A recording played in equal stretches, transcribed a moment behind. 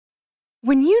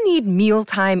When you need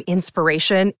mealtime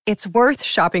inspiration, it's worth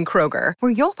shopping Kroger,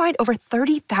 where you'll find over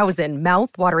 30,000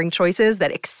 mouth-watering choices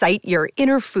that excite your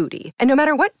inner foodie. And no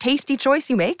matter what tasty choice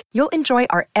you make, you'll enjoy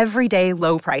our everyday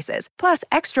low prices, plus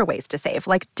extra ways to save,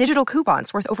 like digital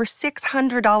coupons worth over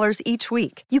 $600 each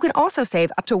week. You can also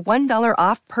save up to $1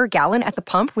 off per gallon at the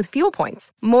pump with fuel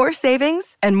points. More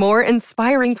savings and more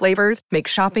inspiring flavors make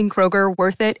shopping Kroger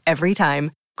worth it every time.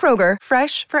 Kroger,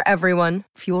 fresh for everyone.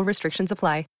 Fuel restrictions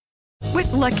apply.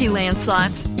 With Lucky Land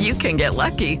Slots, you can get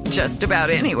lucky just about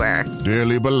anywhere.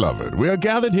 Dearly beloved, we are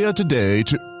gathered here today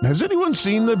to... Has anyone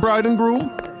seen the bride and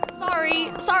groom?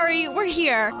 Sorry, we're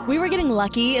here. We were getting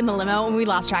lucky in the limo and we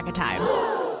lost track of time.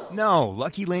 No,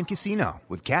 Lucky Land Casino,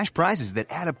 with cash prizes that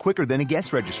add up quicker than a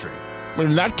guest registry.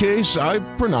 In that case, I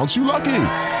pronounce you lucky.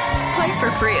 Play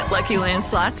for free at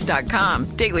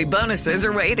LuckyLandSlots.com. Daily bonuses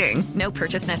are waiting. No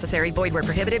purchase necessary. Void where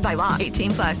prohibited by law.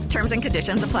 18+. Terms and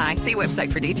conditions apply. See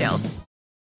website for details.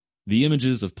 The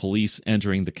images of police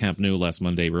entering the Camp Nou last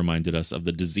Monday reminded us of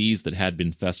the disease that had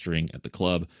been festering at the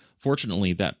club.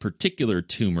 Fortunately, that particular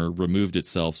tumor removed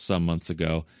itself some months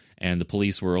ago, and the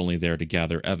police were only there to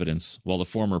gather evidence, while the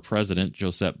former president,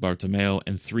 Josep Bartomeu,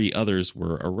 and 3 others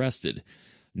were arrested.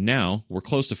 Now, we're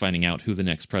close to finding out who the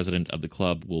next president of the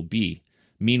club will be.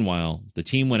 Meanwhile, the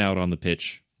team went out on the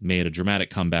pitch, made a dramatic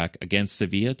comeback against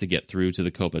Sevilla to get through to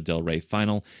the Copa del Rey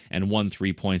final, and won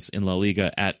 3 points in La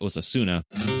Liga at Osasuna.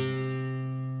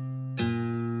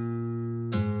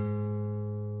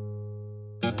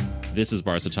 This is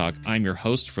Barca Talk. I'm your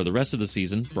host for the rest of the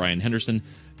season, Brian Henderson.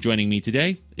 Joining me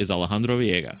today is Alejandro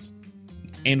Villegas.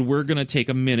 And we're going to take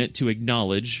a minute to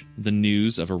acknowledge the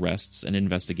news of arrests and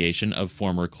investigation of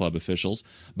former club officials.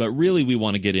 But really, we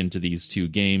want to get into these 2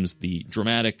 games, the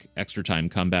dramatic extra-time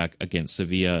comeback against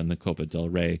Sevilla in the Copa del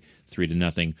Rey,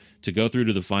 3-0, to go through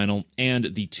to the final, and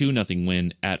the 2-0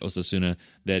 win at Osasuna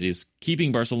that is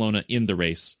keeping Barcelona in the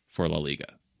race for La Liga.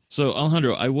 So,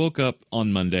 Alejandro, I woke up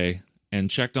on Monday and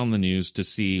checked on the news to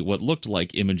see what looked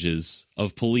like images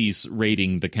of police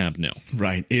raiding the Camp Nou.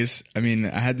 Right. I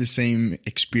had the same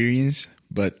experience,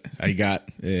 but I got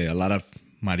a lot of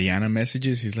Mariana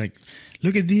messages. He's like,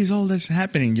 look at this, all that's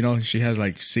happening. You know, she has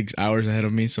like 6 hours ahead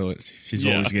of me, so she's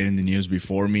always getting the news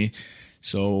before me.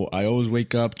 So I always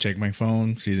wake up, check my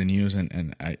phone, see the news,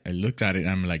 and I looked at it, and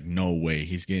I'm like, no way,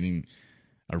 he's getting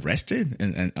arrested?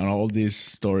 And all this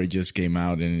story just came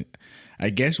out, and I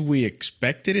guess we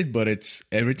expected it, but it's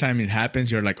every time it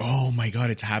happens, you're like, oh my God,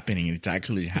 it's happening. It's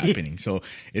actually happening. So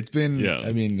it's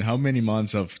been, how many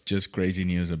months of just crazy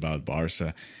news about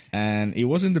Barca. And it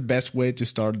wasn't the best way to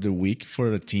start the week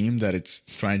for a team that it's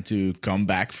trying to come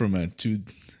back from a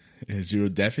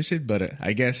 2-0 deficit. But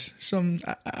I guess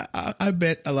I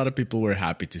bet a lot of people were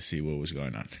happy to see what was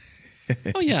going on.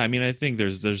 Oh, yeah. I mean, I think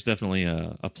there's definitely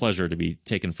a pleasure to be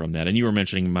taken from that. And you were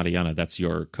mentioning Mariana. That's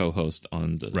your co-host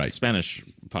on the Spanish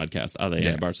podcast,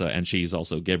 Ade Barca, and she's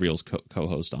also Gabriel's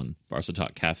co-host on Barca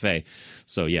Talk Cafe.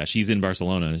 So, yeah, she's in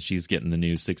Barcelona. She's getting the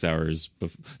news 6 hours,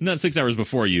 not 6 hours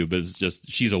before you, but it's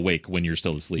just she's awake when you're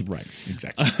still asleep. Right,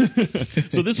 exactly.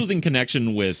 So this was in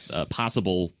connection with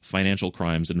possible financial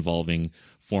crimes involving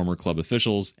former club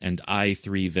officials and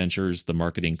I3 Ventures, the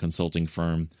marketing consulting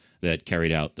firm that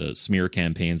carried out the smear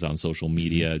campaigns on social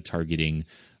media targeting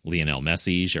Lionel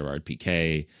Messi, Gerard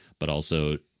Piqué, but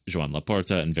also Joan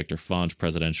Laporta and Victor Font,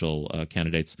 presidential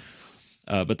candidates.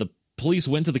 But the police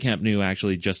went to the Camp Nou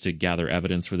actually just to gather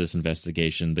evidence for this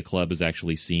investigation. The club is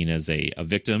actually seen as a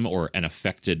victim or an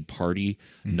affected party,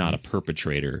 not a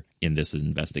perpetrator in this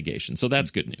investigation. So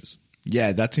that's good news.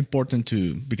 Yeah, that's important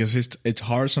too, because it's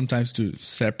hard sometimes to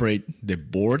separate the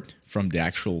board from the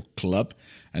actual club.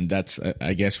 And that's,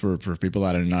 I guess, for people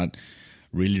that are not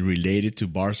really related to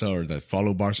Barca or that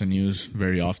follow Barca news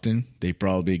very often, they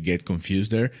probably get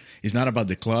confused there. It's not about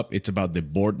the club. It's about the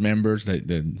board members that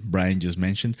Brian just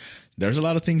mentioned. There's a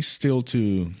lot of things still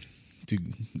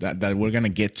that we're going to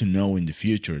get to know in the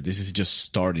future. This is just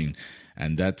starting.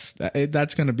 And that's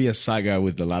going to be a saga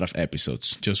with a lot of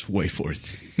episodes. Just wait for it.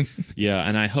 Yeah,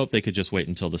 and I hope they could just wait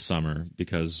until the summer,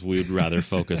 because we'd rather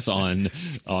focus on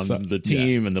the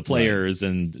team and the players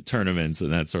and tournaments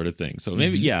and that sort of thing. So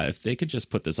maybe, if they could just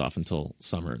put this off until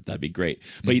summer, that'd be great.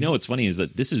 But you know what's funny is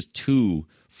that this is 2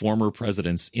 former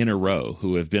presidents in a row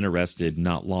who have been arrested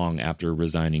not long after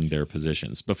resigning their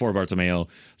positions. Before Bartomeu,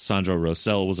 Sandro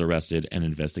Rosell was arrested and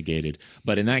investigated.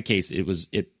 But in that case, it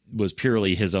was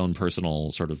purely his own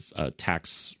personal sort of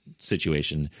tax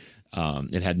situation.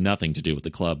 It had nothing to do with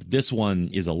the club. This one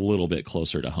is a little bit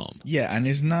closer to home. Yeah, and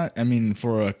it's not,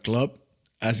 for a club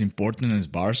as important as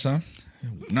Barca,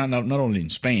 not only in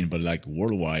Spain, but like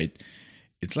worldwide,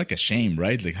 it's like a shame,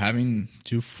 right? Like having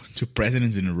two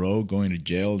presidents in a row going to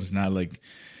jail is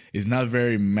not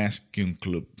very masculine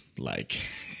club like.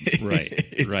 Right.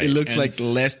 It looks like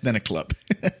less than a club.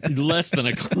 Less than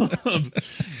a club.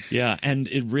 Yeah, and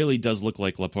it really does look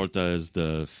like Laporta is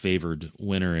the favored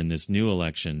winner in this new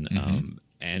election.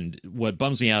 And what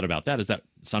bums me out about that is that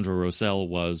Sandro Rosell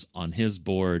was on his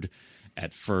board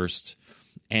at first.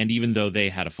 And even though they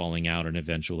had a falling out and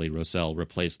eventually Rosell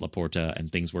replaced Laporta and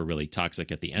things were really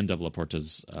toxic at the end of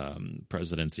Laporta's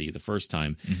presidency the first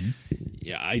time,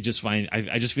 yeah, I just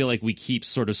feel like we keep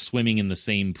sort of swimming in the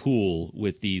same pool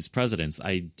with these presidents.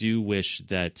 I do wish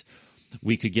that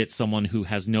we could get someone who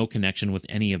has no connection with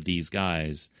any of these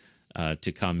guys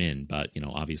to come in. But,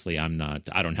 obviously I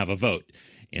don't have a vote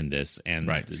in this, and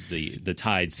the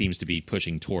tide seems to be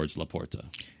pushing towards Laporta.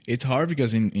 It's hard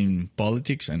because in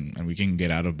politics, and we can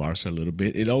get out of Barca a little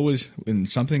bit, it always, when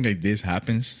something like this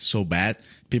happens so bad,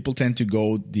 people tend to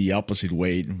go the opposite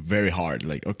way very hard.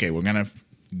 Like, okay, we're going to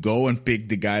go and pick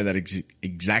the guy that is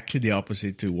exactly the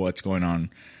opposite to what's going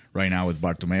on right now with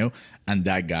Bartomeu, and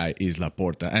that guy is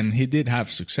Laporta. And he did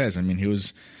have success. I mean, he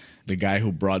was the guy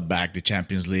who brought back the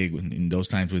Champions League in those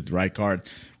times with Rijkaard,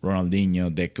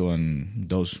 Ronaldinho, Deco, and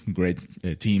those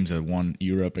great teams that won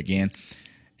Europe again.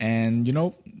 And,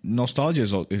 nostalgia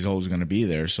is always going to be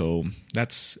there. So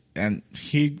and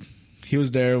he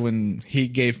was there when he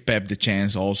gave Pep the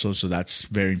chance also. So that's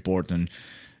very important.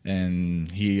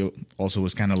 And he also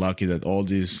was kind of lucky that all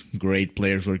these great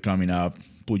players were coming up.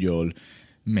 Puyol,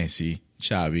 Messi,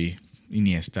 Xavi,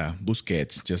 Iniesta,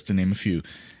 Busquets, just to name a few.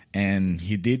 And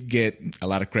he did get a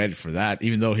lot of credit for that,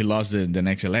 even though he lost the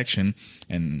next election.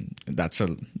 And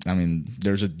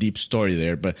there's a deep story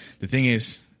there. But the thing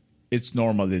is, it's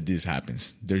normal that this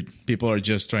happens. People are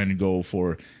just trying to go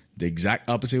for the exact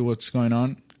opposite of what's going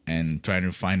on and trying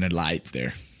to find a light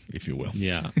there, if you will.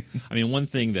 Yeah. One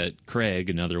thing that Craig,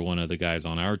 another one of the guys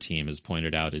on our team, has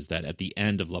pointed out is that at the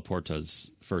end of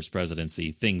Laporta's first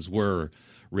presidency, things were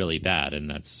really bad, and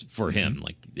that's for him.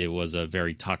 Like, it was a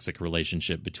very toxic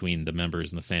relationship between the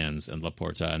members and the fans and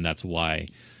Laporta, and that's why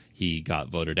he got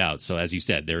voted out. So as you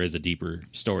said, there is a deeper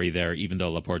story there, even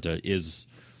though Laporta is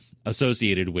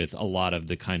associated with a lot of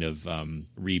the kind of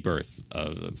rebirth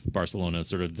of Barcelona,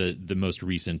 sort of the most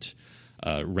recent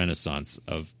renaissance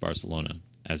of Barcelona,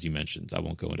 as you mentioned. I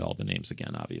won't go into all the names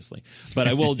again, obviously. But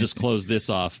I will just close this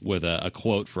off with a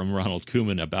quote from Ronald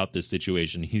Koeman about this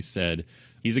situation. He said,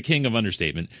 he's a king of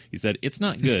understatement. He said, "It's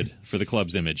not good for the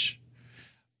club's image.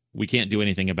 We can't do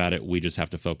anything about it. We just have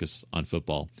to focus on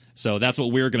football." So that's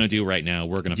what we're going to do right now.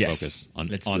 We're going to focus on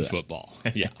football.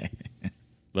 Yeah.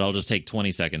 But I'll just take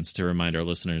 20 seconds to remind our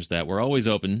listeners that we're always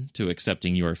open to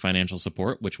accepting your financial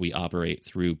support, which we operate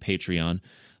through Patreon.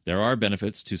 There are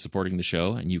benefits to supporting the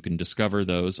show, and you can discover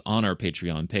those on our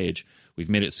Patreon page. We've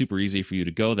made it super easy for you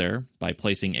to go there by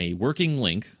placing a working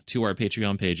link to our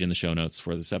Patreon page in the show notes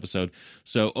for this episode.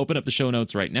 So open up the show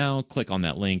notes right now, click on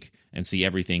that link, and see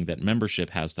everything that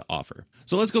membership has to offer.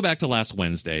 So let's go back to last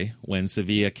Wednesday when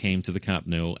Sevilla came to the Camp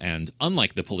Nou, and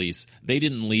unlike the police, they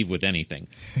didn't leave with anything.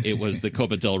 It was the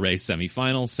Copa del Rey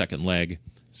semifinal, second leg.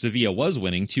 Sevilla was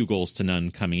winning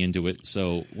 2-0 coming into it,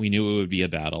 so we knew it would be a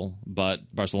battle, but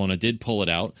Barcelona did pull it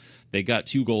out. They got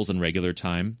 2 goals in regular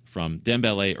time from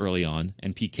Dembele early on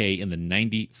and Piqué in the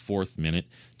 94th minute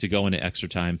to go into extra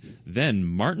time. Then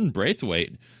Martin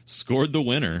Braithwaite scored the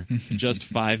winner just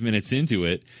 5 minutes into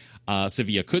it.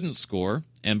 Sevilla couldn't score,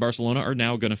 and Barcelona are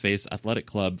now going to face Athletic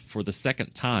Club for the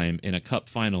second time in a cup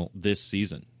final this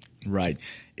season. Right.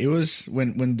 It was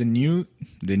when the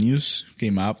news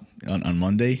came up on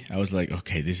Monday, I was like,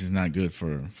 okay, this is not good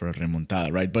for a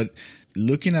remontada, right? But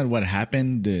looking at what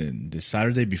happened the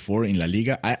Saturday before in La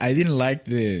Liga, I didn't like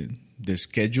the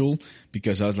schedule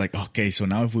because I was like, okay, so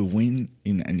now if we win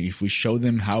and if we show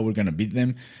them how we're going to beat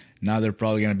them, now they're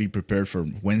probably going to be prepared for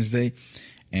Wednesday,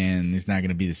 and it's not going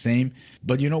to be the same.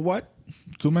 But you know what?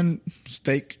 Koeman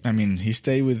he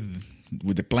stayed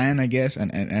with the plan, I guess,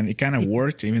 and it kind of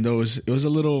worked, even though it was a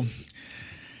little,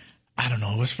 I don't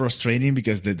know, it was frustrating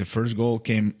because the first goal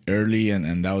came early,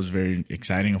 and that was very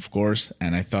exciting, of course,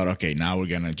 and I thought, okay, now we're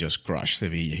going to just crush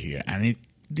Sevilla here, and it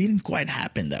didn't quite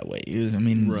happen that way.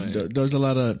 There's a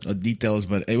lot of details,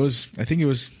 but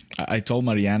I told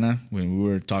Mariana when we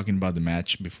were talking about the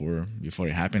match before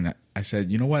it happened, I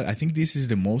said, you know what, I think this is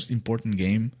the most important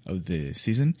game of the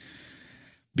season,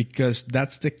 because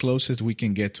that's the closest we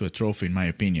can get to a trophy, in my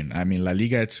opinion. I mean, La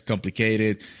Liga, it's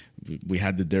complicated. We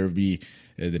had the derby,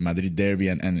 the Madrid derby,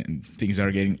 and things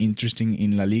are getting interesting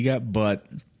in La Liga, but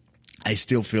I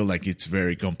still feel like it's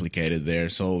very complicated there.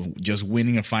 So just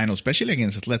winning a final, especially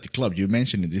against Athletic Club, you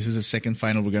mentioned it. This is the second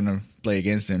final we're going to play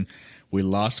against them. We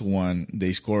lost one.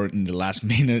 They scored in the last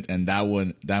minute, and that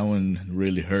one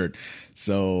really hurt.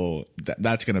 So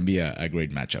that's going to be a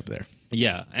great matchup there.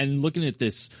 Yeah, and looking at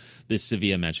this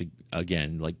Sevilla match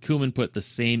again, like Koeman put the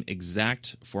same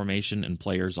exact formation and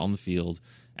players on the field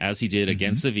as he did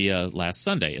against Sevilla last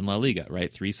Sunday in La Liga,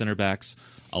 right? 3 center backs,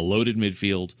 a loaded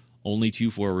midfield, only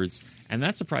 2 forwards. And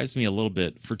that surprised me a little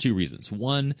bit for 2 reasons.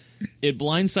 One, it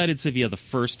blindsided Sevilla the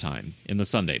first time in the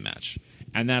Sunday match,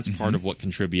 and that's part of what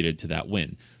contributed to that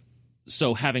win.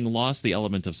 So having lost the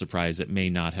element of surprise, it may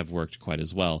not have worked quite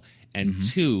as well. And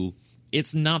 2,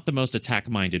 it's not the most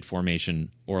attack-minded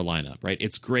formation or lineup, right?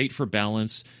 It's great for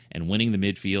balance and winning the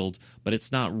midfield, but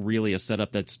it's not really a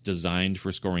setup that's designed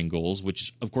for scoring goals,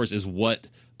 which, of course, is what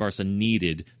Barca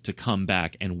needed to come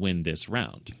back and win this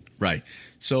round. Right.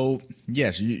 So,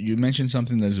 yes, you mentioned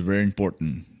something that is very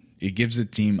important. It gives the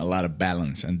team a lot of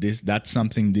balance, and that's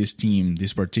something this team,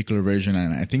 this particular version,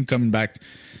 and I think coming back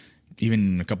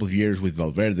even a couple of years with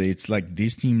Valverde, it's like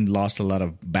this team lost a lot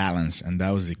of balance, and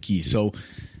that was the key. So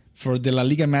for the La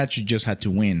Liga match, you just had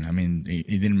to win. I mean, it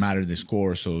didn't matter the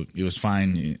score, so it was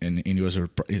fine. And it was,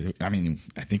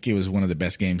 I think it was one of the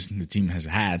best games the team has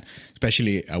had,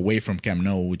 especially away from Camp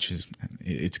Nou, which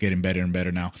it's getting better and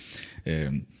better now.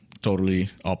 Totally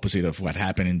opposite of what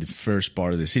happened in the first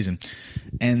part of the season.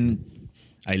 And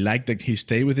I like that he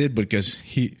stayed with it because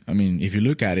if you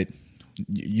look at it,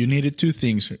 you needed 2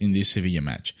 things in this Sevilla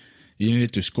match. You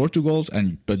needed to score 2 goals,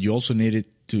 but you also needed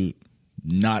to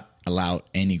not allow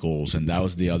any goals, and that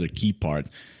was the other key part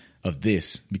of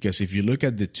this. Because if you look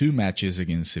at the 2 matches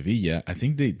against Sevilla, I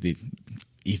think they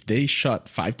if they shot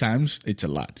 5 times, it's a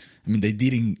lot. I mean, they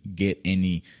didn't get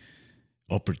any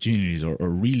opportunities or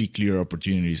really clear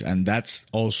opportunities, and that's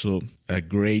also a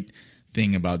great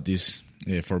thing about this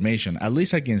formation, at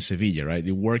least against Sevilla, right?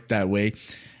 It worked that way,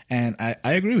 and I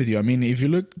agree with you. I mean, if you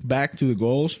look back to the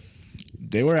goals,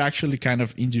 they were actually kind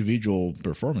of individual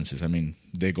performances. I mean,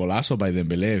 the golazo by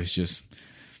Dembélé is just,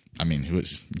 it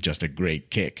was just a great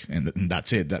kick, and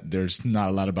that's it. There's not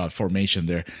a lot about formation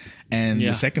there. And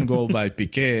the second goal by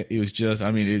Piqué, it was just,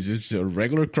 it's just a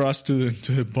regular cross to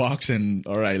the box, and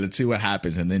all right, let's see what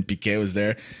happens. And then Piqué was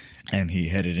there, and he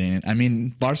headed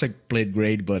in. Barca played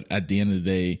great, but at the end of the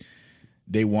day,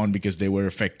 they won because they were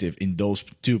effective in those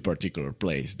 2 particular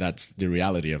plays. That's the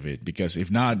reality of it. Because if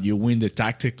not, you win the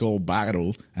tactical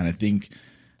battle, and I think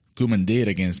Koeman did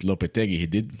against Lopetegui. He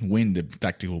did win the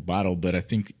tactical battle, but I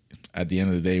think at the end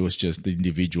of the day, it was just the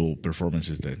individual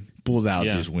performances that pulled out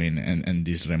this win and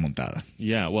this remontada.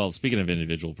 Yeah, well, speaking of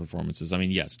individual performances,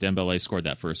 yes, Dembélé scored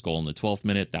that first goal in the 12th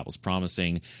minute. That was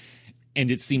promising.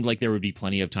 And it seemed like there would be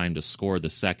plenty of time to score the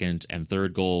second and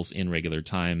third goals in regular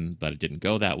time, but it didn't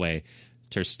go that way.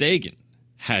 Ter Stegen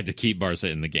had to keep Barca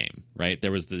in the game, right?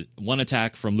 There was the one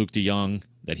attack from Luuk de Jong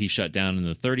that he shut down in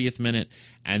the 30th minute,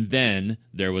 and then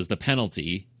there was the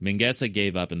penalty Mingueza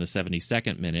gave up in the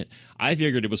 72nd minute. I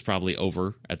figured it was probably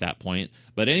over at that point,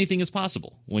 but anything is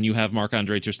possible when you have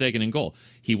Marc-Andre Ter Stegen in goal.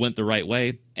 He went the right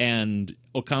way, and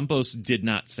Ocampos did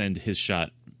not send his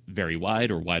shot very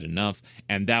wide or wide enough,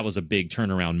 and that was a big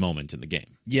turnaround moment in the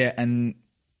game. Yeah, and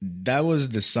that was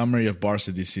the summary of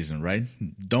Barca this season, right?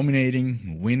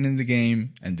 Dominating, winning the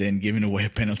game, and then giving away a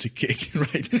penalty kick,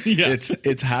 right? Yeah.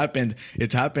 It's happened.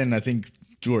 It's happened, I think,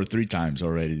 2 or 3 times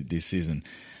already this season.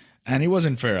 And it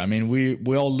wasn't fair.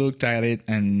 We all looked at it,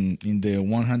 and in the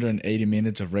 180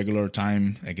 minutes of regular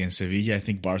time against Sevilla, I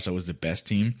think Barca was the best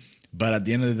team. But at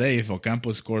the end of the day, if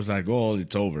Ocampos scores that goal,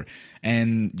 it's over.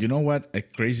 And you know what? A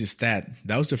crazy stat.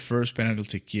 That was the first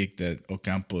penalty kick that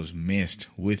Ocampos missed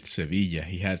with Sevilla.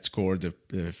 He had scored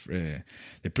the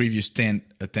previous 10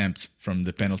 attempts from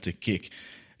the penalty kick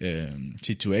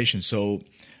situation. So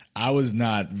I was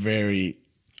not very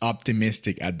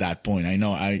optimistic at that point. I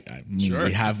know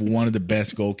we have one of the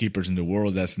best goalkeepers in the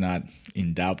world. That's not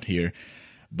in doubt here.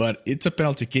 But it's a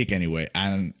penalty kick anyway.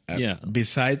 And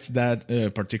besides that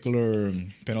particular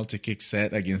penalty kick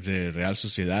set against the Real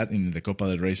Sociedad in the Copa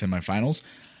del Rey semifinals,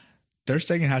 Ter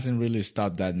Stegen hasn't really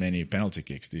stopped that many penalty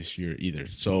kicks this year either.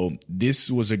 So this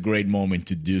was a great moment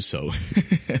to do so.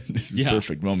 This is a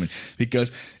perfect moment.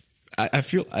 Because I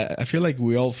feel like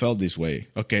we all felt this way.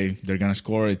 Okay, they're going to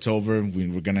score. It's over.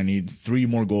 We're going to need 3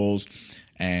 more goals.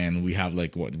 And we have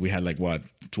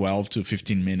 12 to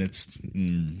 15 minutes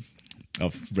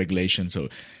of regulation, so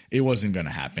it wasn't going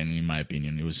to happen, in my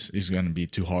opinion. It's going to be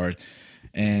too hard,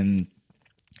 and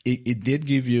it did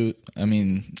give you,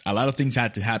 a lot of things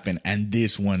had to happen, and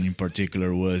this one in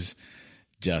particular was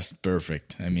just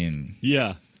perfect. And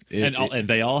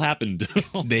they all happened.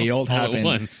 They all happened at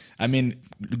once.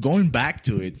 Going back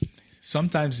to it,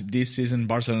 sometimes this season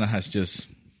Barcelona has just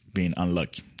been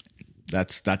unlucky.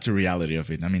 That's a reality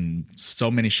of it. I mean, so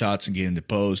many shots and getting the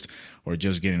post or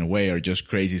just getting away or just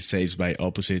crazy saves by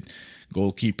opposite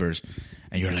goalkeepers.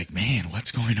 And you're like, man,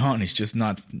 what's going on? It's just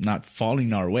not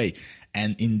falling our way.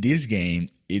 And in this game,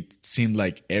 it seemed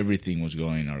like everything was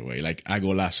going our way, like a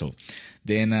golazo.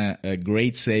 Then a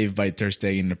great save by Ter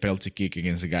Stegen, a penalty kick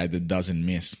against a guy that doesn't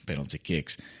miss penalty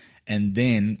kicks. And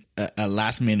then a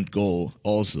last-minute goal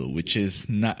also, which is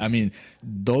not, I mean,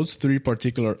 those three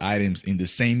particular items in the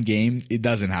same game, it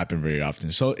doesn't happen very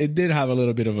often. So it did have a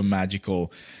little bit of a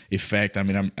magical effect. I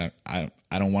mean, I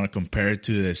don't want to compare it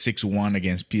to the 6-1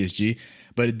 against PSG,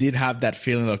 but it did have that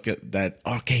feeling of that,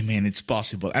 okay, man, it's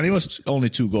possible. And it was only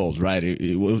 2 goals, right?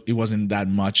 It wasn't that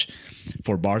much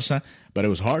for Barca, but it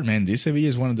was hard, man. This Sevilla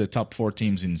is one of the top 4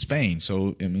 teams in Spain.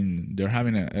 So, I mean, they're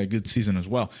having a good season as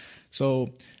well.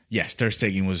 So, yes, Ter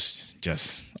Stegen was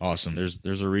just awesome.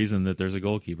 There's a reason that there's a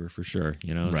goalkeeper for sure,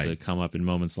 is Right. to come up in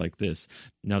moments like this.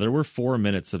 Now, there were 4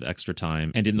 minutes of extra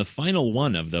time, and in the final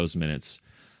one of those minutes,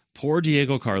 poor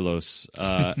Diego Carlos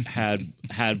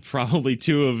had probably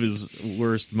 2 of his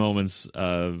worst moments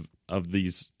of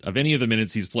any of the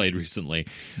minutes he's played recently.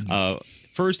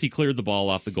 First, he cleared the ball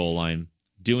off the goal line,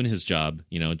 doing his job,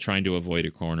 trying to avoid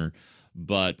a corner,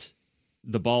 but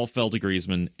the ball fell to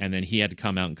Griezmann, and then he had to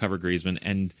come out and cover Griezmann,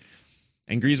 and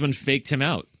Griezmann faked him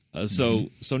out. So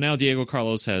now Diego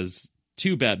Carlos has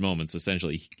 2 bad moments,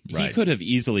 essentially. He could have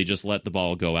easily just let the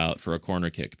ball go out for a corner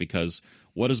kick, because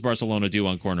what does Barcelona do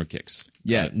on corner kicks?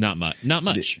 Yeah. Not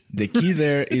much. The key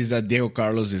there is that Diego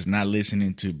Carlos is not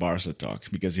listening to Barca talk,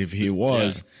 because if he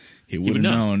was, he would have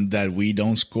known that we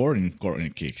don't score in corner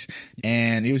kicks.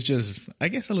 And it was just, I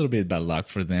guess, a little bit bad luck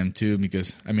for them too,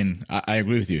 because, I mean, I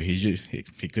agree with you.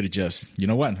 He could have just, you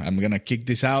know what, I'm going to kick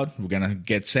this out, we're going to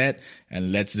get set,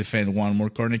 and let's defend one more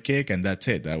corner kick, and that's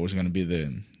it. That was going to be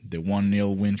the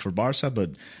 1-0 win for Barca,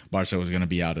 but Barca was going to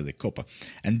be out of the Copa.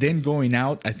 And then going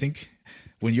out, I think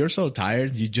when you're so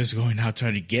tired, you're just going out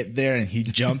trying to get there, and he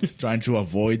jumped trying to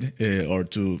avoid or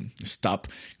to stop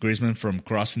Griezmann from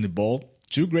crossing the ball.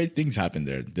 2 great things happened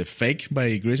there. The fake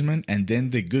by Griezmann, and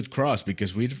then the good cross,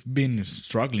 because we've been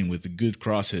struggling with the good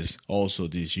crosses also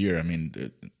this year. I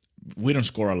mean, we don't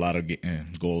score a lot of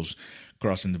goals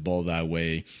crossing the ball that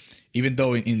way. Even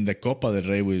though in the Copa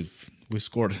del Rey we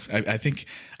scored, I think,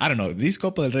 I don't know, this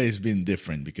Copa del Rey has been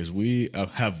different, because we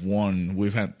have won.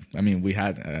 We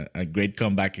had a great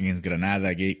comeback against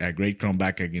Granada, a great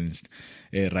comeback against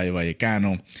Rayo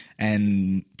Vallecano,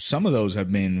 and some of those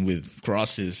have been with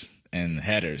crosses and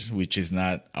headers, which is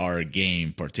not our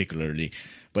game particularly,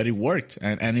 but it worked,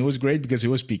 and it was great because it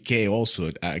was Piqué also,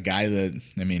 a guy that,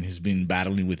 I mean, he's been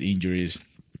battling with injuries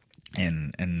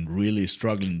and really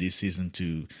struggling this season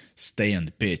to stay on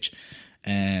the pitch,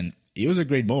 and it was a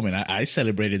great moment. I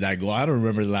celebrated that goal. I don't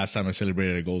remember the last time I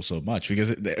celebrated a goal so much,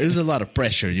 because there's a lot of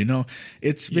pressure,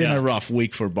 It's been a rough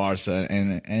week for Barca,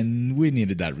 and we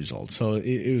needed that result. So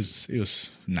it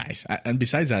was nice. And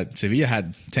besides that, Sevilla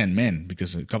had 10 men,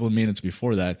 because a couple of minutes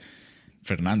before that,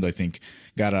 Fernando, I think,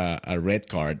 got a red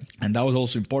card. And that was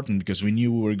also important, because we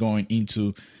knew we were going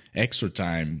into extra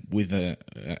time with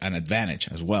an advantage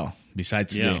as well.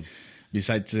 Besides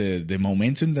the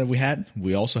momentum that we had,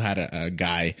 we also had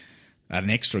an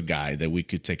extra guy that we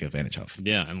could take advantage of.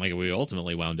 Yeah, and we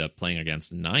ultimately wound up playing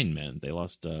against 9 men. They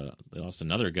lost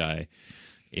another guy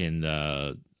in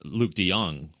Luke de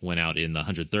Jong went out in the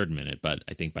 103rd minute, but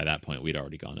I think by that point we'd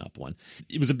already gone up 1.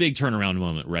 It was a big turnaround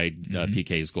moment, right?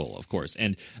 Piqué's goal, of course.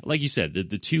 And like you said,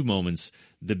 the 2 moments,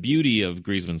 the beauty of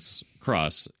Griezmann's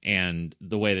cross and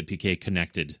the way that Piqué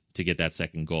connected to get that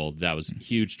second goal, that was a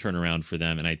huge turnaround for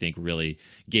them, and I think really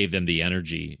gave them the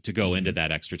energy to go into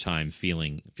that extra time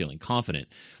feeling confident.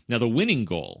 Now, the winning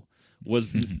goal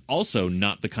was also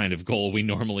not the kind of goal we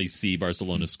normally see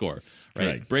Barcelona score,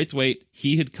 right? Braithwaite,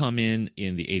 he had come in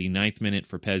the 89th minute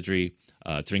for Pedri.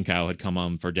 Trincao had come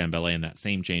on for Dembele in that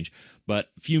same change. But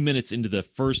a few minutes into the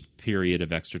first period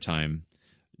of extra time,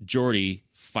 Jordi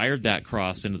fired that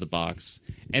cross into the box,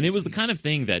 and it was the kind of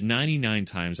thing that 99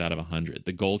 times out of 100,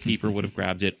 the goalkeeper would have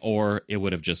grabbed it, or it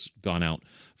would have just gone out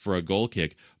for a goal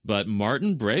kick. But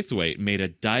Martin Braithwaite made a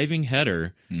diving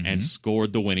header and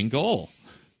scored the winning goal.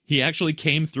 He actually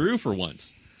came through for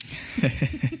once.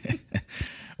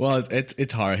 Well,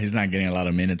 it's hard. He's not getting a lot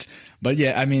of minutes. But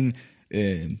yeah, I mean,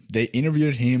 they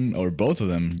interviewed him, or both of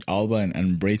them, Alba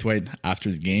and Braithwaite,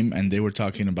 after the game, and they were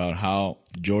talking about how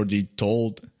Jordi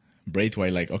told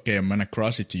Braithwaite, like, okay, I'm going to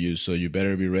cross it to you, so you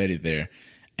better be ready there.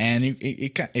 And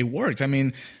it worked. I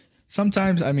mean,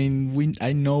 sometimes, I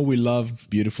know we love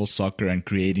beautiful soccer and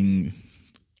creating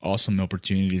awesome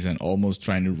opportunities and almost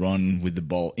trying to run with the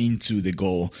ball into the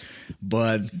goal.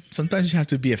 But sometimes you have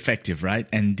to be effective, right?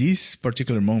 And this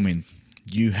particular moment,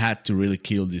 you had to really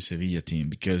kill the Sevilla team,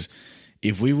 because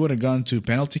if we would have gone to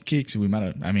penalty kicks, we might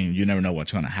have, I mean, you never know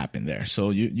what's going to happen there. So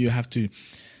you have to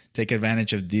take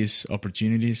advantage of these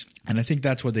opportunities. And I think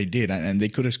that's what they did. And they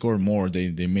could have scored more.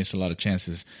 They missed a lot of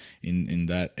chances in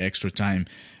that extra time.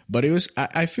 But it was,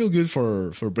 I feel good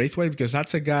for Braithwaite, because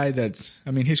that's a guy that,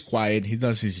 I mean, he's quiet. He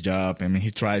does his job. I mean,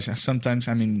 he tries. Sometimes,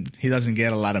 I mean, he doesn't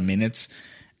get a lot of minutes.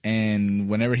 And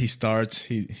whenever he starts,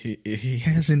 he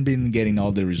hasn't been getting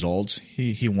all the results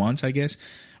he wants, I guess,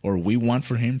 or we want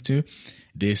for him to.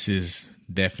 This is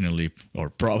definitely or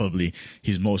probably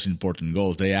his most important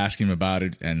goal. They ask him about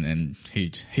it, and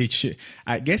he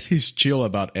I guess he's chill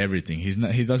about everything.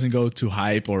 He doesn't go too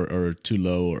hype or too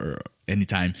low or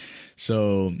anytime.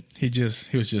 So he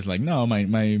was just like, no,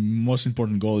 my most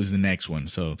important goal is the next one.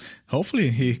 So hopefully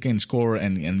he can score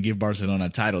and give Barcelona a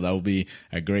title. That would be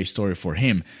a great story for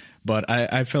him. But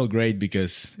I felt great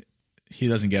because he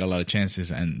doesn't get a lot of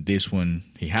chances, and this one,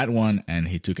 he had one, and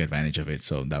he took advantage of it,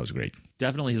 so that was great.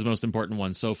 Definitely his most important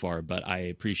one so far, but I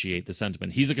appreciate the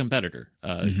sentiment. He's a competitor.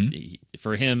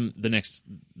 For him,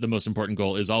 the most important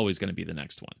goal is always going to be the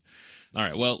next one. All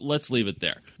right, well, let's leave it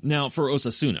there. Now, for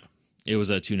Osasuna, it was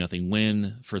a 2-0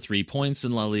 win for 3 points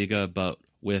in La Liga, but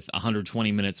with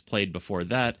 120 minutes played before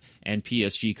that, and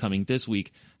PSG coming this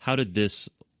week, how did this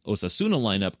Osasuna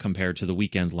lineup compare to the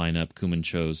weekend lineup Koeman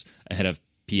chose ahead of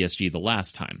PSG the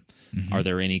last time? Are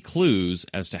there any clues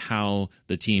as to how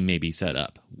the team may be set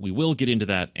up? We will get into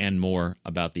that and more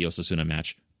about the Osasuna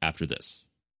match after this.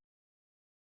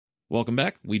 Welcome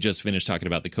back. We just finished talking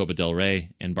about the Copa del Rey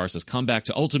and Barca's comeback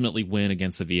to ultimately win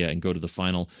against Sevilla and go to the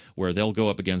final, where they'll go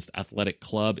up against Athletic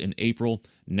Club in April.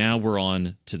 Now we're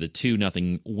on to the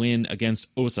 2-0 win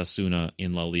against Osasuna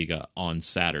in La Liga on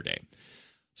Saturday.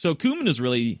 So Koeman is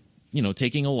really,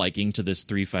 taking a liking to this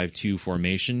 3-5-2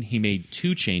 formation. He made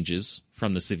 2 changes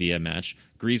from the Sevilla match,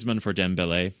 Griezmann for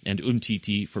Dembele and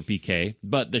Umtiti for Piqué,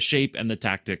 but the shape and the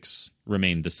tactics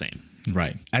remained the same.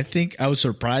 Right. I think I was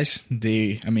surprised.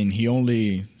 He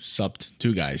only subbed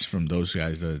 2 guys from those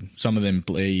guys. Some of them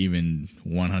play even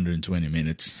 120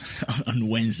 minutes on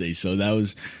Wednesday, so that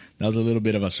was a little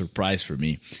bit of a surprise for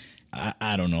me.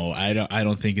 I don't know. I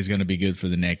don't think it's going to be good for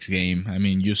the next game. I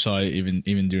mean, you saw it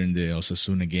even during the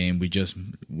Osasuna game.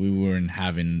 We weren't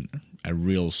having a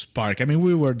real spark. I mean,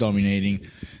 we were dominating.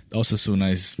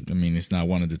 Osasuna it's not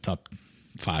one of the top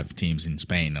 5 teams in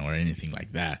Spain or anything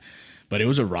like that. But it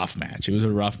was a rough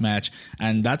match.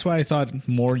 And that's why I thought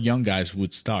more young guys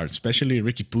would start, especially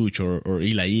Ricky Puig or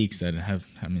Ilaix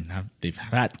that they've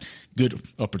had good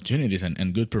opportunities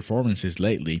and good performances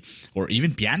lately. Or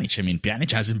even Pjanic. I mean,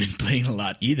 Pjanic hasn't been playing a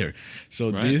lot either.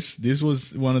 So right. This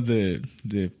was one of the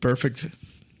perfect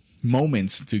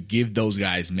moments to give those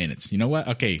guys minutes. You know what?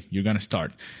 Okay, you're going to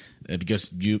start. Because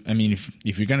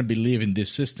if you're going to believe in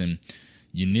this system,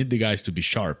 you need the guys to be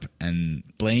sharp, and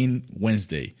playing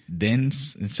Wednesday, then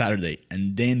Saturday,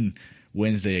 and then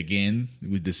Wednesday again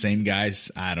with the same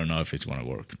guys, I don't know if it's going to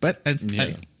work. But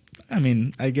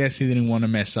I guess he didn't want to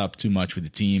mess up too much with the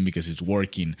team because it's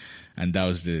working, and that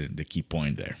was the key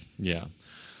point there. Yeah.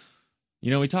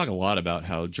 We talk a lot about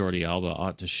how Jordi Alba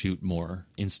ought to shoot more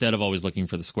instead of always looking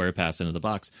for the square pass into the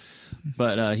box.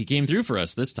 But he came through for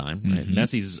us this time. Right?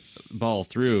 Messi's ball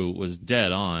through was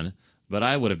dead on. But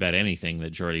I would have bet anything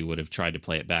that Jordi would have tried to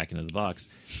play it back into the box.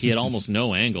 He had almost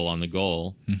no angle on the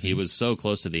goal. He was so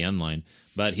close to the end line.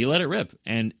 But he let it rip,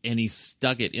 and he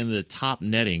stuck it in the top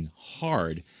netting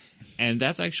hard. And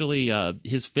that's actually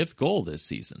his 5th goal this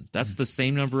season. That's the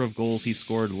same number of goals he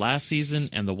scored last season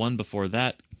and the one before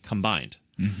that combined.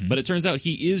 But it turns out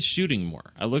he is shooting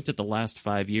more. I looked at the last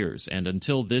 5 years, and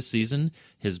until this season,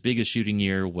 his biggest shooting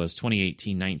year was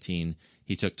 2018-19.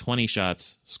 He took 20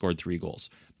 shots, scored 3 goals.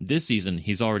 This season,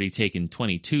 he's already taken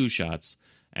 22 shots,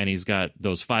 and he's got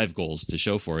those 5 goals to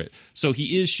show for it. So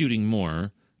he is shooting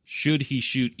more. Should he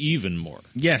shoot even more?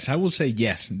 Yes, I will say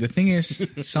yes. The thing is,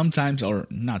 sometimes, or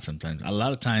not sometimes, a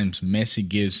lot of times, Messi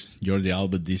gives Jordi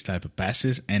Alba these type of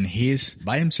passes, and he's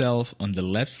by himself on the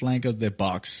left flank of the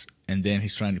box, and then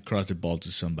he's trying to cross the ball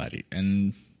to somebody.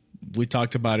 And we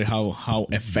talked about it, how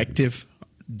effective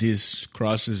these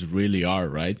crosses really are,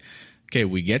 right? Okay,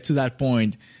 we get to that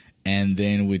point, and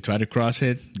then we try to cross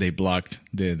it. They blocked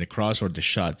the cross or the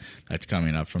shot that's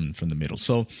coming up from the middle.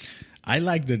 So I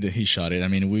like that he shot it. I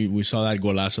mean, we saw that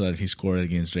golazo that he scored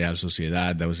against Real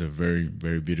Sociedad. That was a very,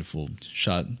 very beautiful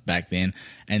shot back then.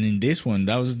 And in this one,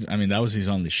 that was his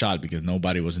only shot because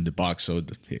nobody was in the box. So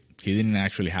he didn't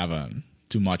actually have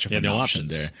too much of an no option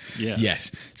options. there. Yeah.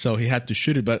 Yes. So he had to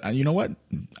shoot it. But you know what?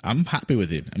 I'm happy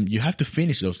with it. You have to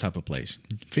finish those type of plays.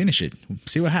 Finish it.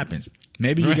 See what happens.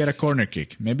 Maybe you get a corner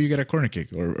kick. Maybe you get a corner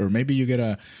kick. Or maybe you get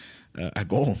a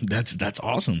goal. That's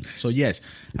awesome. So, yes,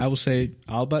 I will say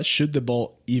Alba shoot the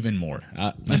ball even more.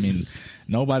 I mean,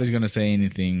 nobody's going to say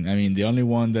anything. I mean, the only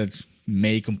one that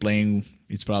may complain,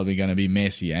 it's probably going to be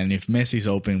Messi. And if Messi's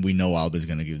open, we know Alba's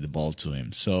going to give the ball to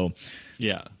him. So,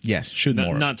 yeah. Yes, shoot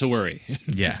more. Not to worry.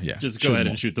 Yeah. Just go ahead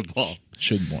and shoot the ball.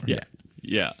 Shoot more.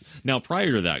 Yeah. Now,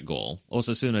 prior to that goal,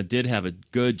 Osasuna did have a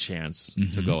good chance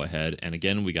to go ahead. And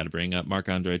again, we got to bring up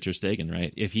Marc-Andre ter Stegen,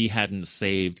 right? If he hadn't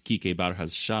saved Kike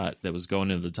Barja's shot that was going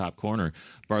into the top corner,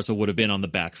 Barca would have been on the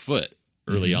back foot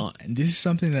early on. And this is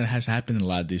something that has happened a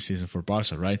lot this season for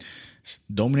Barca, right?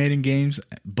 Dominating games,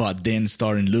 but then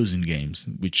starting losing games,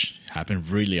 which happened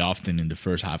really often in the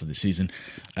first half of the season.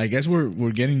 I guess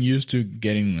we're getting used to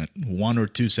getting 1 or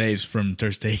 2 saves from ter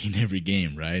Stegen every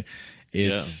game, right?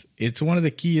 It's one of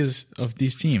the keys of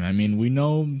this team. I mean, we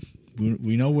know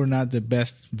we're not the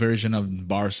best version of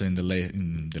Barca in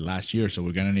the last year, so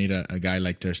we're gonna need a guy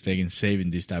like ter Stegen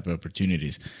saving these type of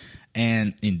opportunities.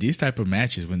 And in these type of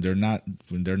matches, when there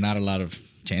are not a lot of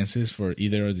chances for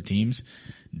either of the teams,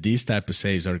 these type of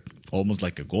saves are almost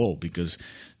like a goal because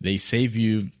they save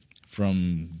you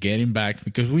from getting back.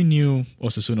 Because we knew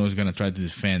Osasuna was gonna try to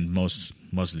defend most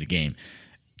of the game.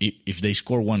 If they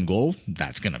score 1 goal,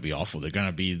 that's going to be awful. They're going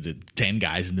to be the 10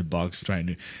 guys in the box trying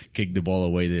to kick the ball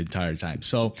away the entire time.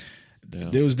 So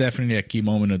there was definitely a key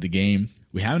moment of the game.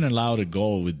 We haven't allowed a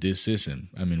goal with this season.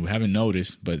 I mean, we haven't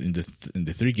noticed, but in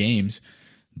the 3 games,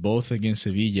 both against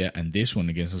Sevilla and this one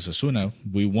against Osasuna,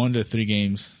 we won the 3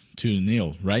 games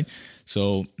 2-0, right?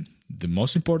 So the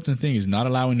most important thing is not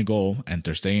allowing a goal, and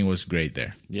ter Stegen was great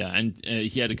there. Yeah, and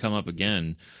he had to come up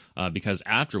again because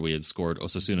after we had scored,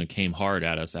 Osasuna came hard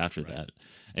at us after that.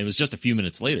 And it was just a few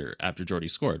minutes later after Jordi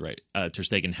scored, right? Ter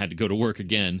Stegen had to go to work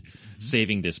again,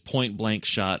 saving this point-blank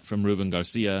shot from Ruben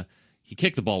Garcia. He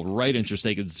kicked the ball right in ter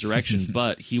Stegen's direction,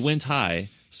 but he went high,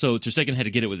 so ter Stegen had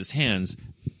to get it with his hands,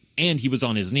 and he was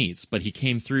on his knees, but he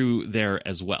came through there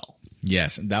as well.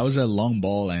 Yes, that was a long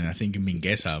ball, and I think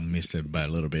Mingueza missed it by a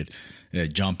little bit,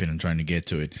 jumping and trying to get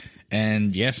to it.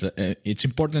 And yes, it's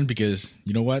important because,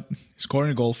 you know what, scoring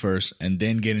a goal first and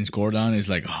then getting scored on is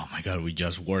like, oh my God, we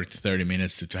just worked 30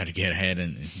 minutes to try to get ahead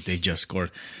and they just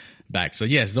scored back. So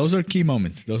yes, those are key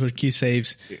moments. Those are key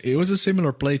saves. It was a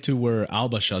similar play to where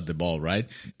Alba shot the ball, right?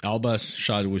 Alba's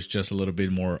shot was just a little bit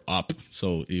more up.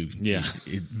 So it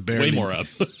barely, way more up.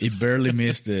 It barely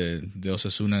missed the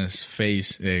Osasuna's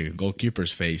face,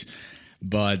 goalkeeper's face.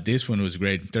 But this one was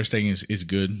great. Ter Stegen is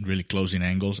good, really closing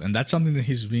angles. And that's something that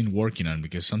he's been working on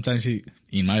because sometimes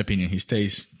in my opinion, he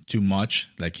stays too much.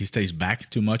 Like he stays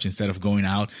back too much instead of going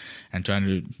out and trying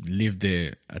to leave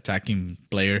the attacking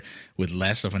player with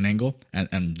less of an angle.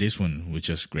 And this one was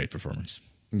just great performance.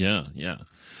 Yeah.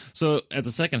 So at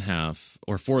the second half,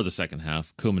 or for the second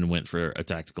half, Koeman went for a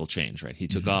tactical change, right? He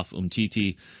took off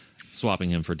Umtiti,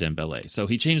 swapping him for Dembele. So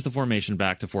he changed the formation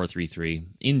back to 4-3-3.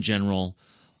 In general,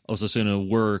 Osasuna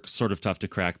were sort of tough to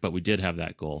crack, but we did have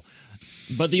that goal.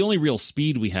 But the only real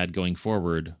speed we had going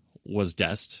forward was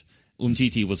Dest.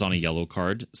 Umtiti was on a yellow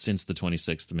card since the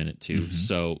 26th minute too.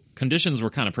 So conditions were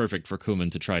kind of perfect for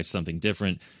Koeman to try something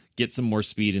different, get some more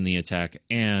speed in the attack,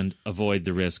 and avoid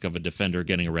the risk of a defender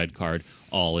getting a red card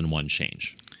all in one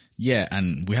change. Yeah,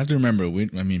 and we have to remember,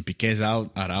 Piqué's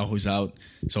out, Araujo's out,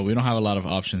 so we don't have a lot of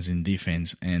options in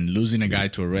defense, and losing a guy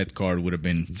to a red card would have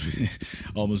been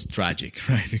almost tragic,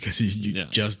 right? Because you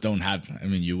just don't have,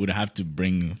 you would have to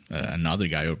bring another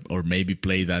guy or maybe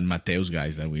play that Mateus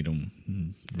guys that we don't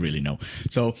really know.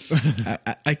 So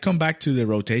I come back to the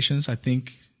rotations. I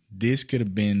think this could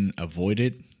have been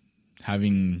avoided,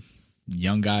 having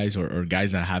young guys or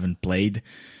guys that haven't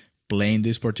playing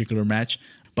this particular match.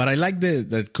 But I like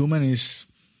that Koeman is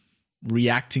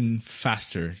reacting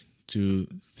faster to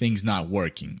things not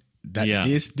working.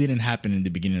 This didn't happen in the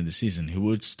beginning of the season. He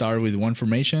would start with one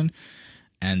formation,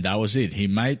 and that was it.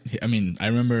 I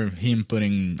remember him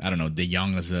putting, De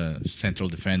Jong as a central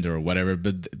defender or whatever,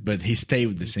 but he stayed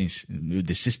with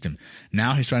the system.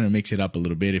 Now he's trying to mix it up a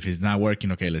little bit. If it's not working,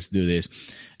 okay, let's do this.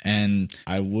 And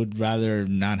I would rather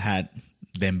not had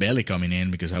Dembele coming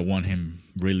in because I want him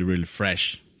really, really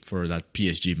fresh for that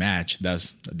PSG match.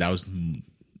 That was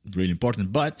really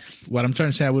important. But what I'm trying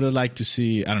to say, I would have liked to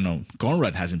see,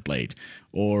 Conrad hasn't played,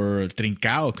 or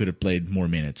Trincao could have played more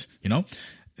minutes,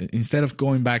 instead of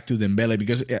going back to Dembele,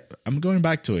 because I'm going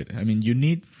back to it. You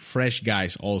need fresh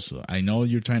guys also. I know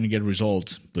you're trying to get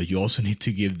results, but you also need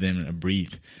to give them a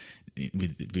breathe.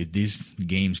 with these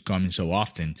games coming so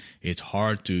often, it's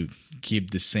hard to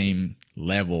keep the same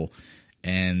level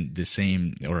and the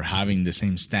same, or having the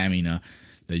same stamina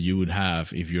that you would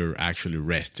have if you're actually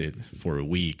rested for a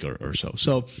week or so.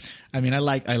 So, I mean, I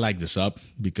like the sub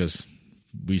because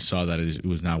we saw that it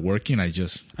was not working. I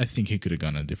think he could have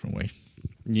gone a different way.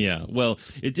 Yeah, well,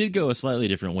 it did go a slightly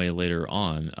different way later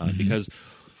on because,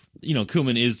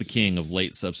 Koeman is the king of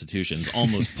late substitutions,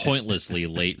 almost pointlessly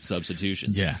late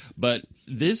substitutions. Yeah. But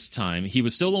this time, he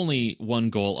was still only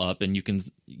 1 goal up, and you can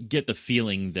get the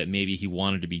feeling that maybe he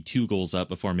wanted to be 2 goals up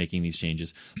before making these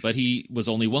changes. But he was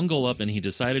only 1 goal up, and he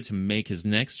decided to make his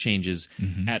next changes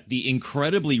at the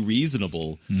incredibly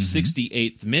reasonable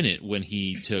 68th minute when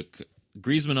he took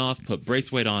Griezmann off, put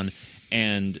Braithwaite on,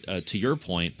 and to your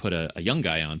point, put a young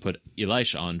guy on, put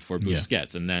Elish on for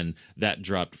Busquets. And then that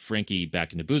dropped Frankie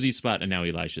back into Boozy's spot, and now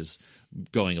Elish is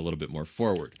going a little bit more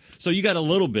forward. So you got a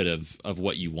little bit of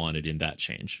what you wanted in that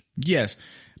change. Yes.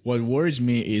 What worries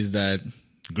me is that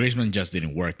Griezmann just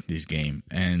didn't work this game,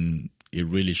 and it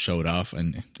really showed off,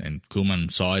 and Koeman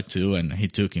saw it too, and he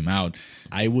took him out.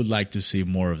 I would like to see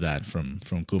more of that from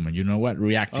Koeman. You know what?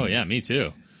 Reacting. Oh, yeah, me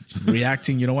too.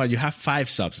 Reacting, you know what? You have 5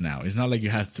 subs now. It's not like you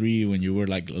had 3 when you were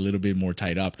like a little bit more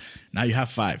tied up. Now you have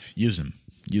 5. Use them.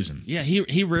 Yeah,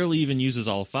 he rarely even uses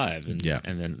all 5. And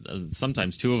then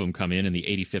sometimes 2 of them come in the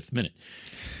 85th minute.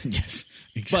 Yes,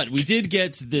 exactly. But we did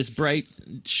get this bright,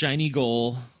 shiny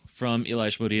goal from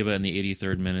Elish Moriba in the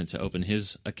 83rd minute to open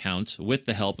his account with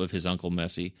the help of his uncle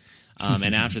Messi.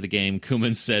 And after the game,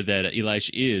 Koeman said that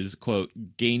Elish is, quote,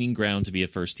 gaining ground to be a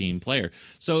first-team player.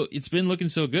 So it's been looking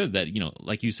so good that,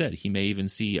 like you said, he may even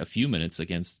see a few minutes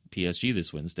against PSG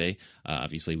this Wednesday.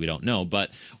 Obviously, we don't know.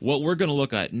 But what we're going to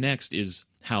look at next is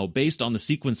how, based on the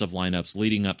sequence of lineups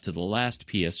leading up to the last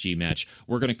PSG match,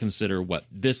 we're going to consider what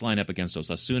this lineup against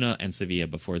Osasuna and Sevilla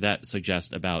before that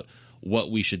suggests about what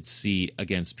we should see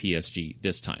against PSG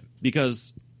this time.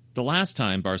 Because the last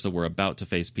time Barca were about to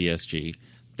face PSG,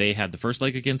 they had the first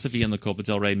leg against Sevilla in the Copa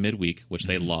del Rey midweek, which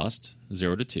they lost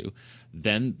 0-2.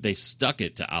 Then they stuck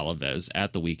it to Alaves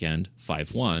at the weekend,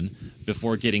 5-1,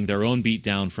 before getting their own beat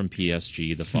down from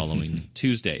PSG the following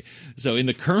Tuesday. So in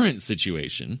the current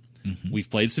situation, we've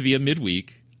played Sevilla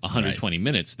midweek, 120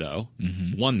 minutes though,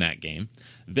 won that game,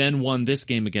 then won this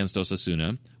game against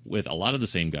Osasuna with a lot of the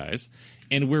same guys,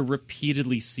 and we're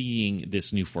repeatedly seeing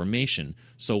this new formation.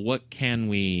 So what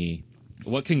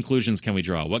conclusions can we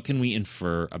draw? What can we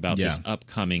infer about this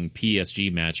upcoming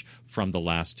PSG match from the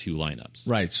last 2 lineups?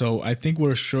 Right. So I think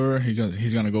we're sure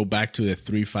he's going to go back to the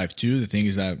 3-5-2. The thing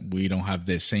is that we don't have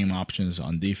the same options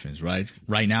on defense, right?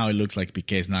 Right now it looks like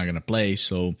Piqué's not going to play,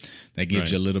 so that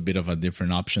gives you a little bit of a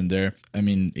different option there. I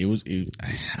mean,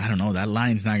 I don't know. That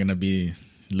line's not going to be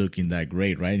looking that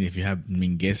great, right? If you have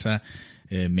Mingueza,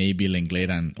 maybe Lenglet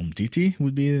and Umtiti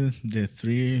would be the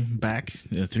 3 in the back.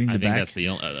 I think that's the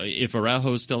only. If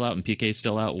Araujo's still out and Piqué's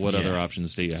still out, what other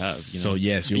options do you have? So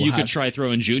yes, you could try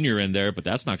throwing Junior in there, but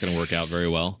that's not going to work out very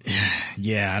well.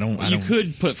 Yeah, I don't. You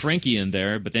could put Frankie in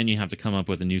there, but then you have to come up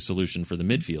with a new solution for the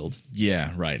midfield.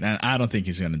 Yeah, right. And I don't think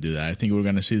he's going to do that. I think we're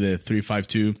going to see the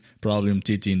 3-5-2, probably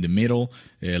Umtiti in the middle,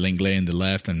 Lenglet in the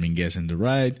left, and Minguez in the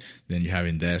right. Then you have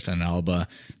Iniesta and Alba,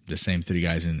 the same 3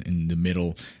 guys in the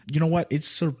middle. You know what? It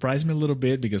surprised me a little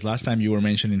bit because last time you were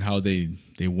mentioning how they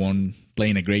won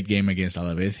playing a great game against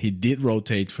Alaves. He did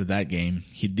rotate for that game.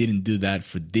 He didn't do that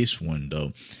for this one,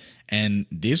 though. And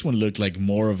this one looked like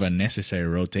more of a necessary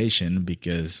rotation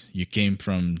because you came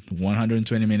from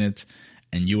 120 minutes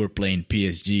and you were playing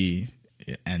PSG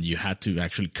and you had to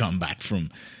actually come back from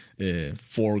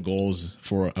 4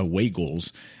 away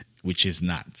goals, which is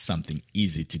not something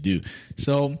easy to do.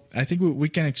 So I think we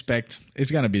can expect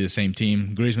it's going to be the same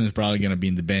team. Griezmann is probably going to be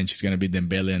in the bench. It's going to be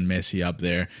Dembele and Messi up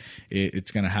there.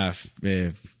 It's going to have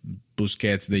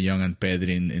Busquets, De Jong, and Pedri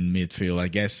in midfield. I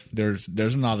guess there's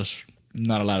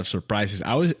not a lot of surprises.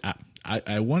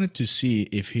 I wanted to see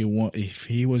if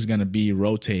he was going to be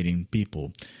rotating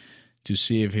people to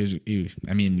see if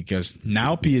because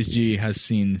now PSG has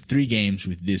seen 3 games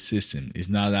with this system. It's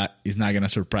not going to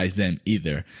surprise them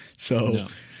either. So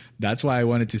that's why I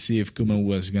wanted to see if Koeman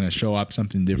was going to show up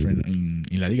something different in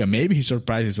La Liga. Maybe he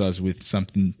surprises us with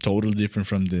something totally different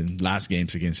from the last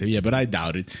games against Sevilla, but I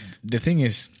doubt it. The thing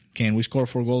is, can we score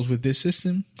 4 goals with this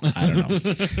system? I don't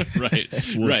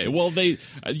know. Right. Well, they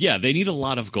need a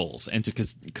lot of goals and to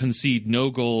concede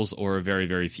no goals or very,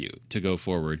 very few to go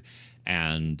forward.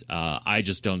 And I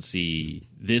just don't see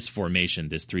this formation,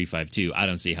 this 3-5-2. I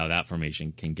don't see how that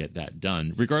formation can get that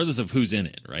done, regardless of who's in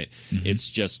it. Right? Mm-hmm. It's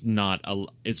just not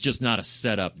a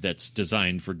setup that's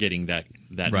designed for getting that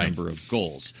right. number of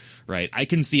goals. Right? I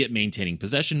can see it maintaining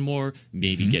possession more,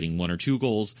 maybe getting 1 or 2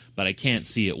 goals, but I can't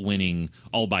see it winning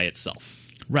all by itself.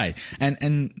 Right,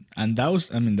 and that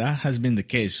was, I mean, that has been the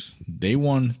case. They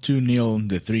won 2-0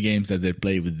 the 3 games that they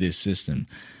played with this system.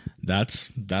 That's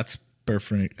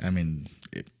perfect. I mean,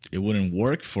 it wouldn't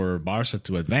work for Barca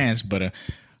to advance, but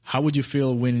how would you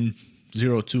feel winning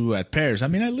 0-2 at Paris? I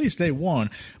mean, at least they won.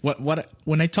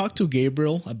 When I talked to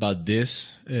Gabriel about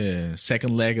this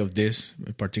second leg of this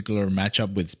particular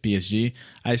matchup with PSG,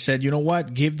 I said, you know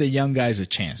what? Give the young guys a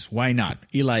chance. Why not?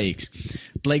 Eli X,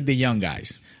 play the young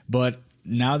guys. But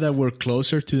now that we're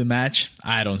closer to the match,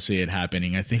 I don't see it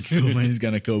happening. I think Koeman is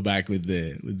going to go back with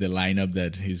the lineup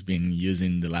that he's been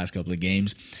using the last couple of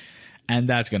games. And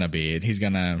that's going to be it. He's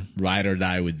going to ride or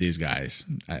die with these guys.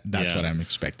 That's what I'm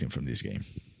expecting from this game.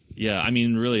 Yeah, I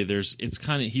mean, really,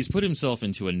 he's put himself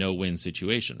into a no-win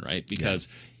situation, right? Because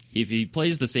if he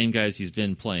plays the same guys he's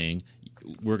been playing,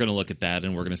 we're going to look at that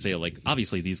and we're going to say, like,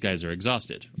 obviously these guys are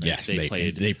exhausted. Right? Yes,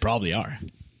 they probably are.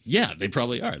 Yeah, they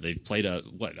probably are. They've played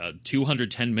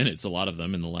 210 minutes, a lot of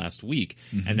them in the last week,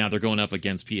 and now they're going up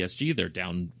against PSG. They're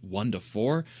down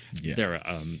 1-4. Yeah. They're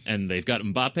and they've got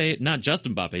Mbappe, not just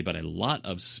Mbappe, but a lot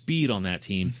of speed on that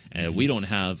team, and we don't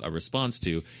have a response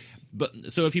to.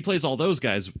 But so if he plays all those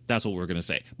guys, that's what we're going to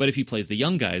say. But if he plays the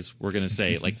young guys, we're going to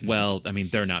say, like, well, I mean,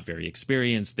 they're not very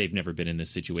experienced. They've never been in this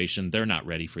situation. They're not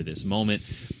ready for this moment.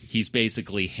 He's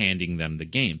basically handing them the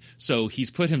game. So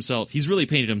he's really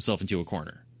painted himself into a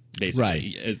corner,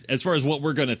 basically, right. As far as what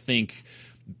we're going to think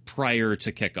prior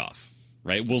to kickoff.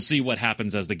 Right, we'll see what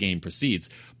happens as the game proceeds,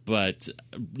 but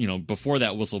before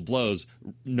that whistle blows,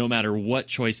 no matter what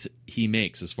choice he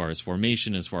makes as far as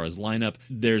formation, as far as lineup,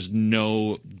 there's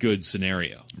no good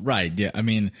scenario. Right. Yeah. I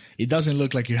mean, it doesn't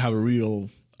look like you have a real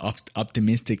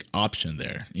optimistic option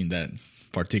there in that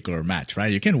particular match,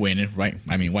 right? You can win it, right?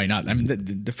 I mean, why not? I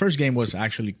mean, the first game was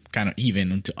actually kind of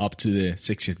even up to the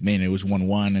 60th minute. It was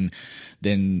 1-1, and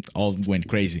then all went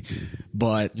crazy,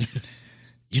 but.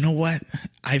 You know what?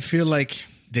 I feel like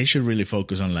they should really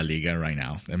focus on La Liga right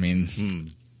now. I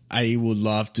mean, I would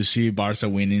love to see Barca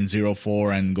winning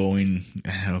 0-4 and going,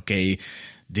 okay,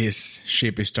 this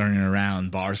ship is turning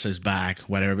around, Barca's back,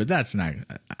 whatever. But that's not,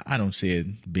 I don't see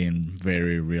it being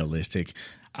very realistic.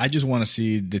 I just want to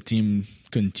see the team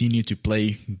continue to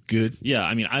play good. Yeah,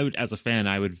 I mean, I would, as a fan,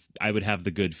 I would have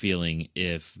the good feeling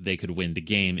if they could win the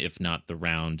game, if not the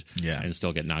round, and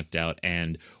still get knocked out.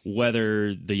 And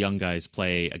whether the young guys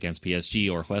play against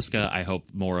PSG or Huesca, I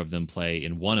hope more of them play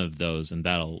in one of those, and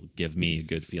that'll give me a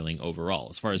good feeling overall.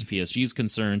 As far as PSG is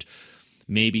concerned,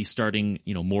 maybe starting,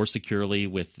 more securely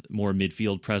with more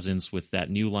midfield presence with that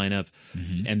new lineup,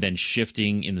 and then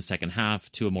shifting in the second half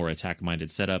to a more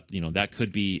attack-minded setup. That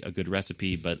could be a good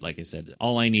recipe, but like I said,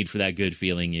 all I need for that good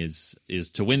feeling is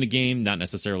to win the game, not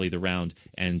necessarily the round,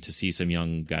 and to see some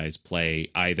young guys play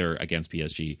either against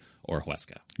PSG or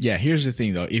Huesca. Yeah, here's the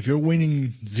thing, though. If you're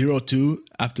winning 0-2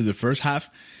 after the first half,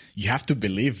 you have to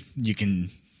believe you can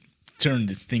turn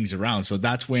the things around. So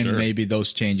that's when maybe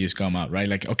those changes come out, right?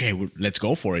 Like, okay, let's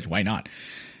go for it. Why not?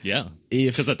 Yeah.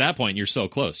 Because at that point, you're so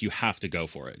close. You have to go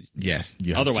for it. Yes.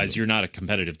 Otherwise, you're not a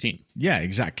competitive team. Yeah,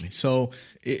 exactly. So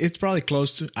it's probably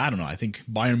close to, I don't know. I think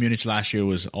Bayern Munich last year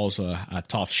was also a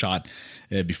tough shot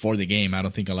before the game. I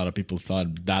don't think a lot of people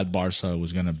thought that Barca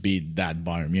was going to beat that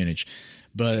Bayern Munich.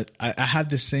 But I had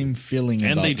the same feeling.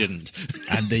 And they didn't.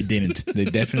 And they didn't. They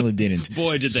definitely didn't.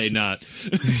 Boy, did they not.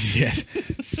 Yes.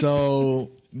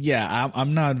 So, yeah,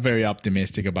 I'm not very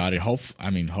optimistic about it.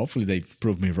 Hopefully they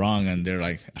prove me wrong, and they're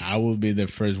like, I will be the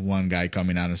first one guy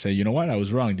coming out and say, you know what, I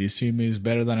was wrong. This team is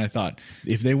better than I thought.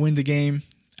 If they win the game,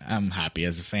 I'm happy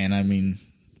as a fan. I mean,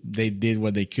 they did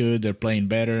what they could. They're playing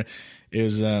better. It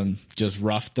was just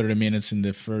rough 30 minutes in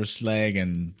the first leg,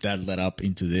 and that led up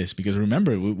into this. Because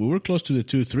remember, we were close to the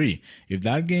 2-3. If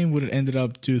that game would have ended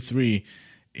up 2-3,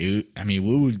 we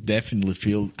would definitely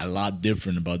feel a lot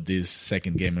different about this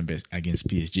second game against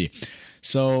PSG.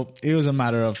 So it was a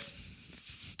matter of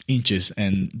inches,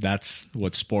 and that's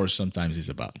what sports sometimes is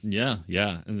about. Yeah.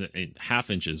 And half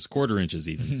inches, quarter inches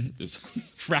even.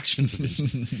 Fractions of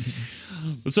inches.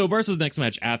 So Barca's next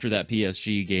match after that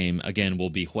PSG game, again, will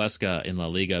be Huesca in La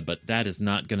Liga, but that is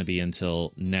not going to be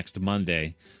until next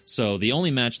Monday. So the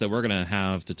only match that we're going to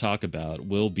have to talk about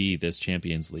will be this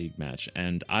Champions League match,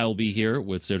 and I'll be here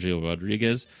with Sergio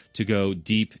Rodriguez to go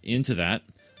deep into that.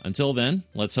 Until then,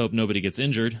 let's hope nobody gets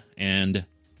injured, and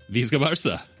Visca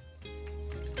Barca!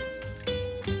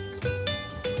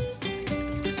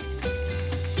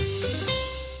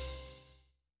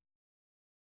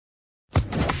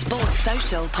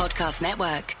 Podcast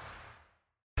Network.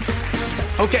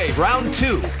 Okay, round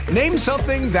two. Name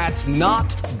something that's not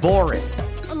boring.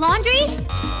 A laundry?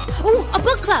 Ooh, a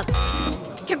book club.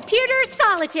 Computer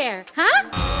solitaire, huh?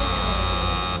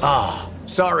 Ah, oh,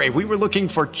 sorry, we were looking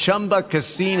for Chumba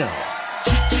Casino.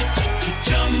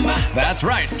 That's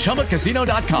right,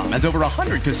 ChumbaCasino.com has over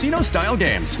 100 casino-style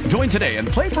games. Join today and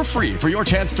play for free for your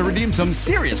chance to redeem some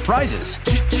serious prizes.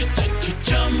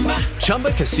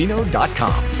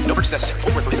 ChumbaCasino.com. No purchase necessary.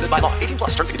 Void where prohibited by law. 18+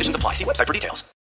 terms and conditions apply. See website for details.